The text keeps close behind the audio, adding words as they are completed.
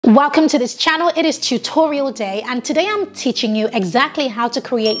Welcome to this channel. It is tutorial day, and today I'm teaching you exactly how to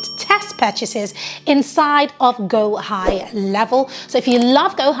create test purchases inside of Go Highlevel. So if you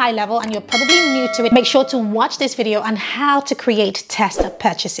love Go Highlevel and you're probably new to it, make sure to watch this video on how to create test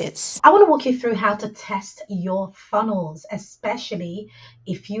purchases. I want to walk you through how to test your funnels, especially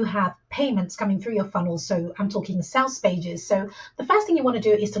if you have payments coming through your funnels. So I'm talking sales pages. So the first thing you want to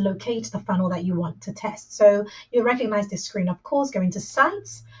do is to locate the funnel that you want to test. So you'll recognize this screen, of course. Go into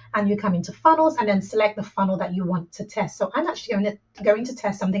sites and you come into funnels and then select the funnel that you want to test. So I'm actually going to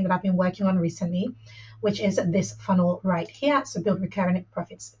test something that I've been working on recently, which is this funnel right here. So build recurring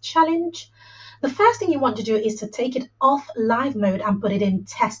profits challenge. The first thing you want to do is to take it off live mode and put it in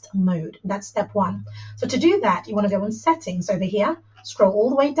test mode. That's step one. So to do that, you want to go in settings over here, scroll all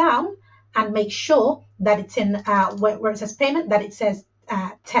the way down and make sure that it's in where it says payment, that it says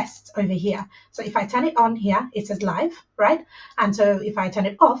tests over here. So if I turn it on here, it says live, right? And so if I turn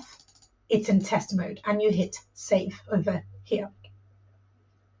it off, it's in test mode, and you hit save over here.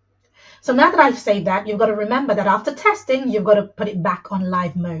 So now that I've saved that, you've got to remember that after testing, you've got to put it back on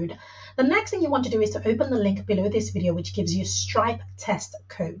live mode. The next thing you want to do is to open the link below this video, which gives you Stripe test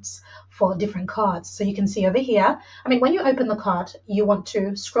codes for different cards. So you can see over here, when you open the card, you want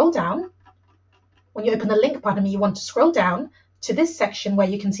to scroll down. When you open the link, you want to scroll down to this section where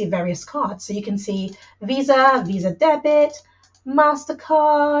you can see various cards. So you can see Visa, Visa Debit,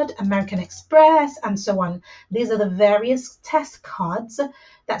 MasterCard, American Express, and so on. These are the various test cards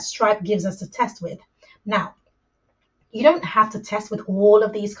that Stripe gives us to test with. Now, you don't have to test with all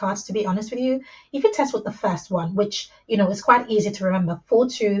of these cards, to be honest with you. If you test with the first one, which, is quite easy to remember,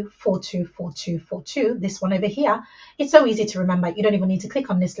 42424242, this one over here, it's so easy to remember. You don't even need to click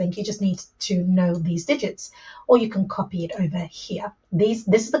on this link. You just need to know these digits, or you can copy it over here. This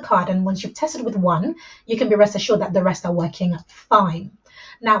is the card, and once you've tested with one, you can be rest assured that the rest are working fine.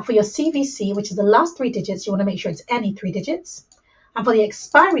 Now, for your CVC, which is the last three digits, you want to make sure it's any three digits. And for the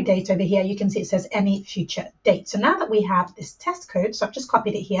expiry date over here, you can see it says any future date. So now that we have this test code, so I've just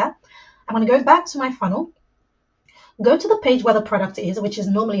copied it here, I'm going to go back to my funnel, go to the page where the product is, which is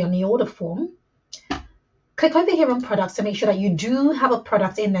normally on the order form. Click over here on products to make sure that you do have a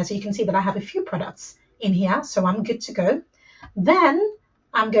product in there. So you can see that I have a few products in here, so I'm good to go. Then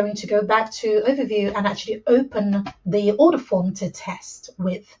I'm going to go back to overview and actually open the order form to test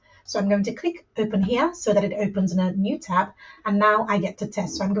with. So I'm going to click open here so that it opens in a new tab, and now I get to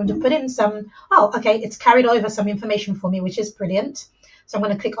test. So I'm going to put in it's carried over some information for me, which is brilliant. So I'm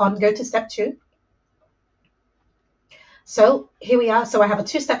going to click on go to step 2. So here we are. So I have a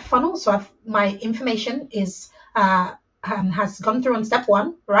 2-step funnel. So my information is has gone through on step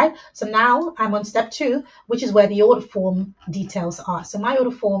 1, right? So now I'm on step 2, which is where the order form details are. So my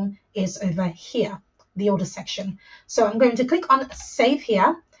order form is over here, the order section. So I'm going to click on save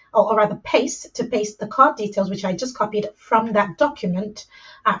here, or rather paste, to paste the card details, which I just copied from that document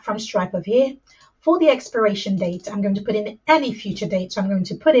from Stripe over here. For the expiration date, I'm going to put in any future date. So I'm going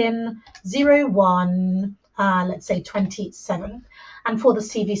to put in 01, let's say 27. And for the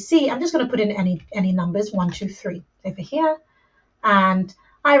CVC, I'm just going to put in any numbers, 1, 2, 3 over here. And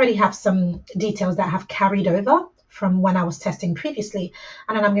I already have some details that have carried over from when I was testing previously.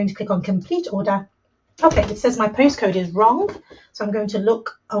 And then I'm going to click on complete order. Okay, it says my postcode is wrong, so I'm going to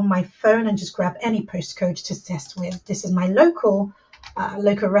look on my phone and just grab any postcode to test with. This is my local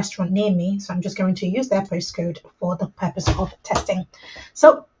restaurant near me, so I'm just going to use their postcode for the purpose of testing.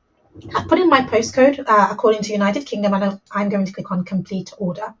 So I put in my postcode according to United Kingdom, and I'm going to click on complete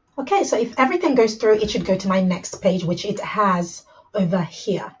order. Okay, so if everything goes through, it should go to my next page, which it has over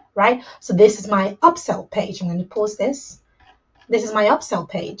here, right? So this is my upsell page. I'm going to pause this. This is my upsell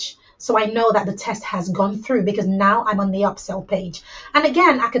page. So I know that the test has gone through because now I'm on the upsell page. And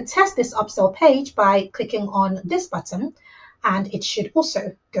again, I could test this upsell page by clicking on this button, and it should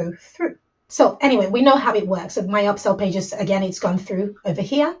also go through. So anyway, we know how it works. So my upsell page is, again, it's gone through over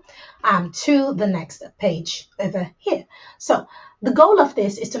here to the next page over here. So the goal of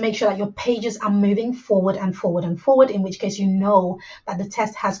this is to make sure that your pages are moving forward and forward and forward, in which case you know that the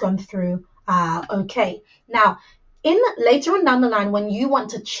test has gone through okay. Now, later on down the line, when you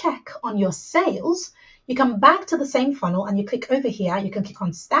want to check on your sales, you come back to the same funnel and you click over here. You can click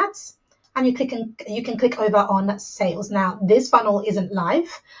on stats, and you can click over on sales. Now, this funnel isn't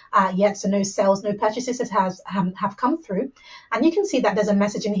live yet, so no sales, no purchases have come through. And you can see that there's a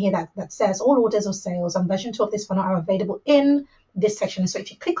message in here that says all orders or sales on version 2 of this funnel are available in this section. So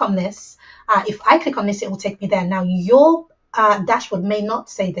if you click on this, if I click on this, it will take me there. Now, your dashboard may not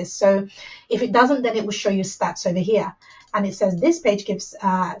say this. So if it doesn't, then it will show you stats over here. and it says this page gives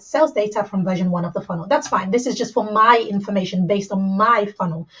sales data from version 1 of the funnel. That's fine. This is just for my information based on my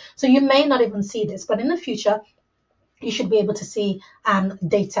funnel. So you may not even see this, but in the future, you should be able to see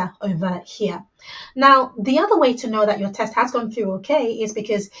data over here. Now, the other way to know that your test has gone through okay is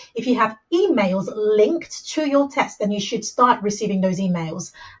because if you have emails linked to your test, then you should start receiving those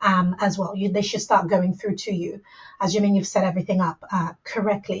emails as well. They should start going through to you, assuming you've set everything up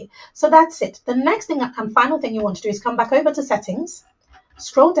correctly. So that's it. The next thing and final thing you want to do is come back over to settings,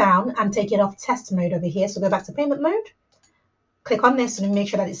 scroll down and take it off test mode over here. So go back to payment mode, click on this and make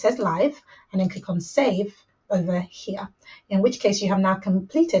sure that it says live, and then click on save over here, in which case you have now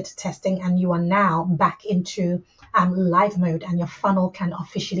completed testing and you are now back into live mode and your funnel can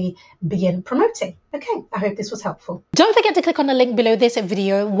officially begin promoting. Okay, I hope this was helpful. Don't forget to click on the link below this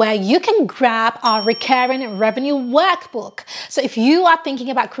video where you can grab our recurring revenue workbook. So if you are thinking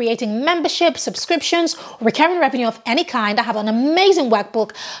about creating membership, subscriptions, or recurring revenue of any kind, I have an amazing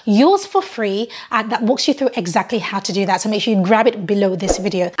workbook, yours for free, that walks you through exactly how to do that. So make sure you grab it below this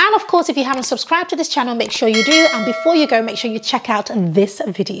video. And of course, if you haven't subscribed to this channel, make sure you do. And before you go, make sure you check out this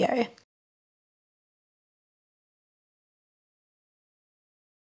video.